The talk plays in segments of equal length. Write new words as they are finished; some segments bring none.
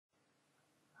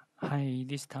Hi,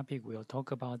 this topic will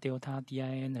talk about Delta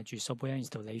DIAEnergie software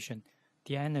installation.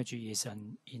 DIAEnergie is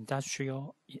an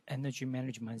industrial energy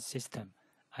management system.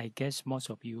 I guess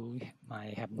most of you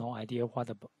might have no idea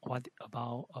what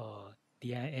about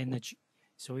DIAEnergie.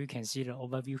 So you can see the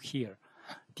overview here.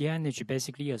 DIAEnergie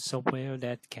basically a software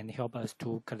that can help us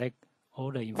to collect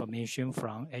all the information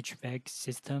from HVAC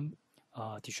system,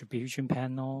 distribution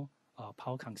panel,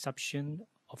 power consumption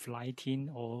of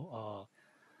lighting, or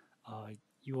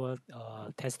your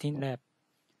testing lab,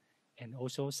 and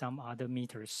also some other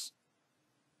meters.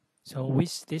 So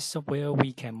with this software,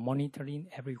 we can monitoring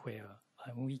everywhere.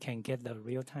 And we can get the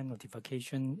real-time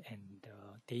notification and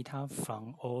data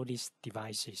from all these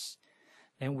devices.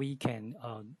 Then we can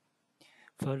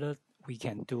further we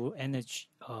can do energy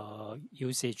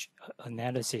usage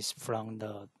analysis from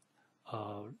the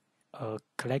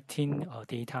collecting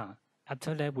data.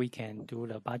 After that, we can do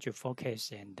the budget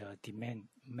forecast and demand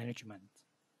management.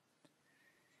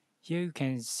 Here you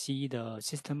can see the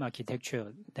system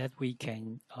architecture that we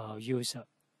can use a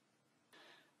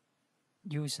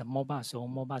Modbus or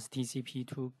Modbus TCP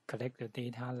to collect the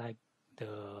data like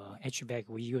the HVAC.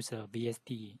 We use a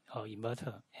VSD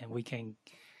inverter, and we can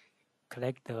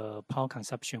collect the power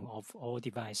consumption of all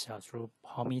devices through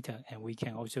power meter, and we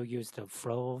can also use the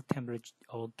flow temperature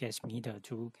or gas meter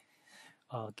to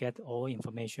get all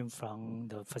information from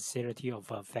the facility of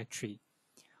a factory.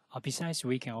 Besides,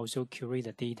 we can also curate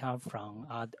the data from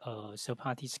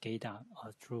third-party SCADA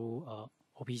through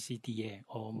OPC-DA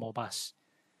or Modbus.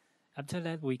 After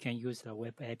that, we can use the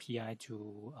web API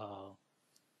to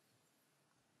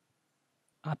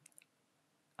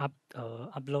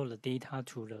upload the data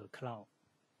to the cloud.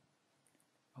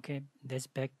 Okay, that's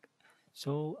back.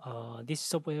 So this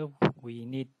software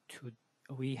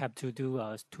we have to do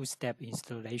a two-step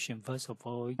installation. First of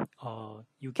all,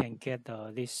 you can get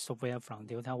this software from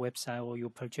Delta website, or you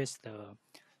purchase the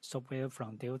software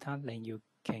from Delta, then you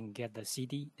can get the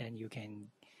CD, then you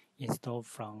can install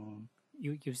from,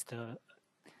 you use the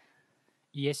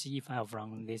exe file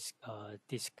from this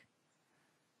disk.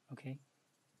 Okay,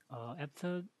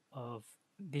 after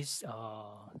this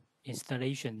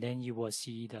installation, then you will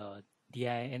see the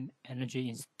DIAEnergie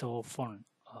install form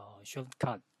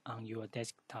shortcut on your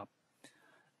desktop.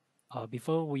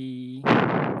 Before we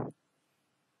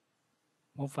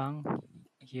move on,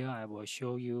 here I will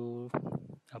show you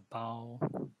about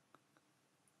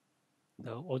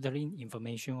the ordering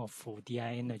information of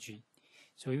DIAEnergie.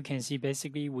 So you can see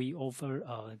basically we offer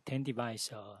 10 device,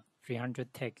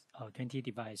 300 tech, 20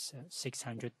 device,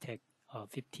 600 tech,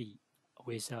 50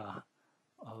 with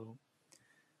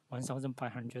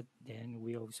 1,500. Then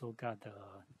we also got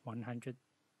 100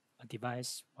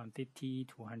 device, 150,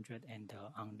 200, and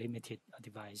unlimited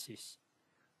devices.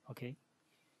 Okay.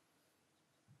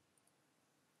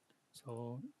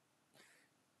 So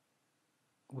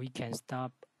we can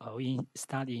start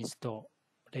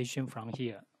installation from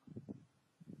here.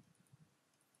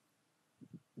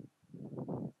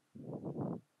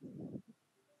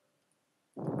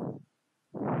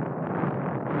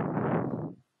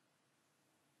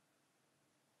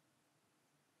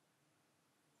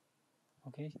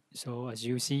 Okay, so as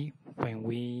you see, when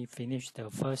we finish the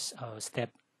first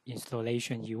step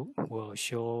installation, you will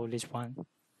show this one.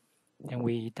 Then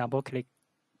we double click.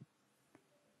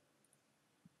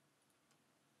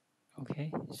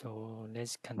 Okay, so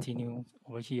let's continue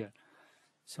over here.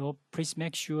 So please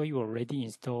make sure you already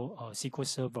install SQL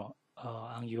Server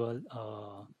on your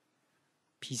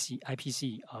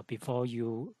IPC before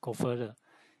you go further.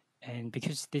 And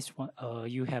because this one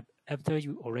you have, after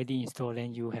you already install,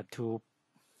 then you have to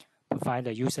provide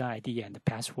the user ID and the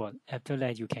password. After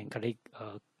that, you can click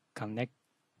connect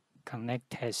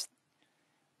test.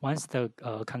 Once the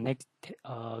connect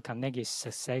is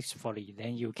successfully,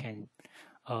 then you can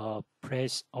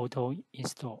press auto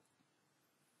install.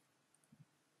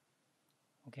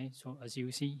 Okay, so as you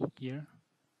see here,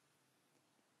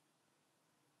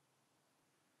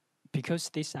 because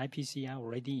this IPC I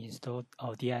already installed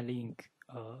DI-Link,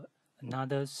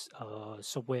 another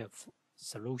software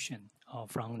solution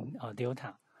from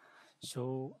Delta.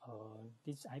 So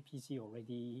this IPC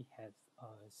already have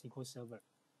SQL Server.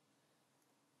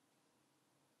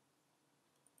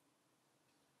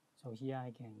 So here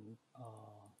I can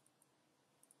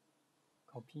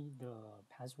copy the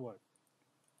password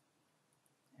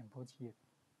and put here.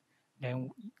 Then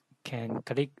can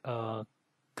click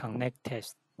connect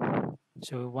test.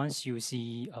 So once you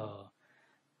see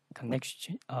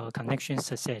connection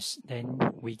success, then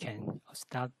we can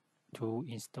start to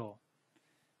install.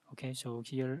 Okay, so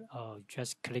here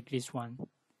just click this one.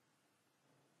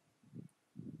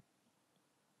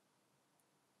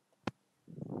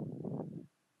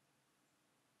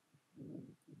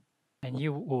 and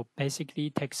you will basically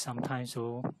take some time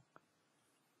to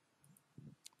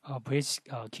please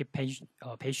keep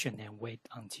patient and wait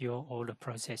until all the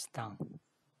process done.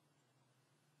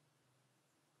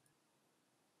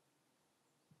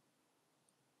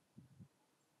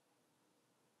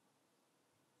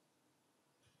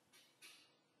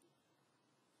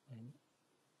 And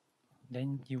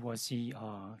then you will see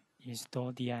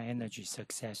install DIAEnergie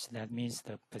success. That means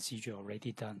the procedure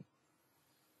already done.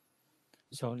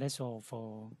 So that's all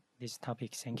for this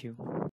topic. Thank you.